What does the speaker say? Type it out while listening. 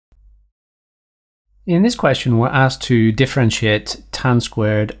In this question, we're asked to differentiate tan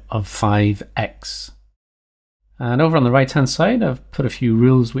squared of 5x. And over on the right-hand side, I've put a few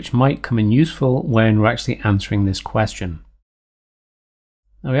rules which might come in useful when we're actually answering this question.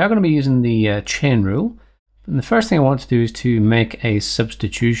 Now we are going to be using the chain rule. And the first thing I want to do is to make a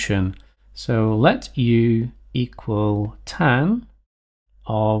substitution. So let u equal tan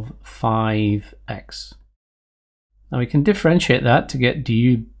of 5x. Now we can differentiate that to get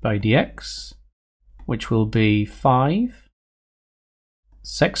du by dx, which will be 5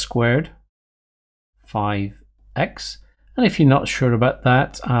 sec squared 5x. And if you're not sure about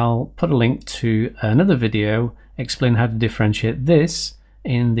that, I'll put a link to another video explain how to differentiate this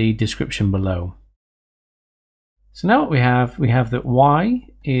in the description below. So now what we have that y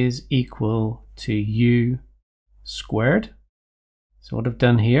is equal to u squared. So what I've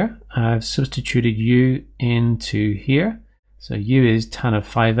done here, I've substituted u into here. So u is tan of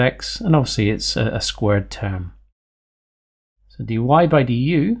 5x, and obviously it's a squared term. So dy by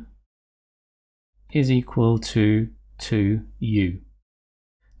du is equal to 2u.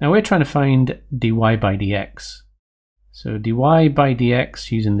 Now we're trying to find dy by dx. So dy by dx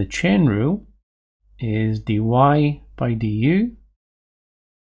using the chain rule is dy by du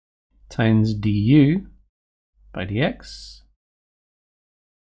times du by dx.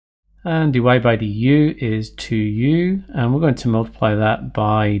 And dy by du is 2u, and we're going to multiply that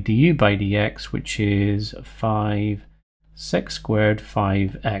by du by dx, which is 5 sec squared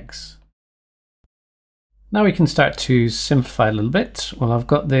 5x. Now we can start to simplify a little bit. Well, I've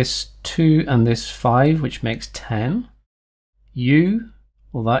got this 2 and this 5, which makes 10. U,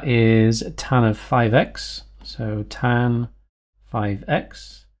 well, that is tan of 5x, so tan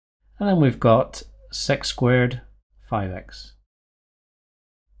 5x. And then we've got sec squared 5x.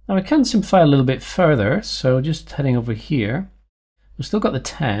 Now we can simplify a little bit further, so just heading over here, we've still got the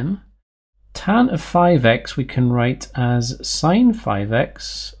 10. Tan of 5x we can write as sine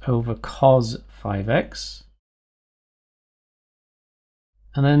 5x over cos 5x.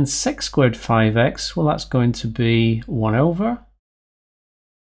 And then sec squared 5x, well, that's going to be 1 over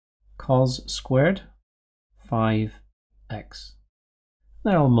cos squared 5x.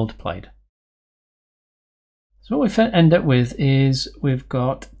 They're all multiplied. So what we end up with is we've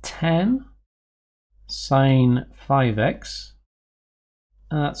got 10 sine 5x,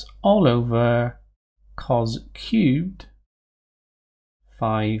 and that's all over cos cubed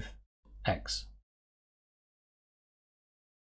 5x.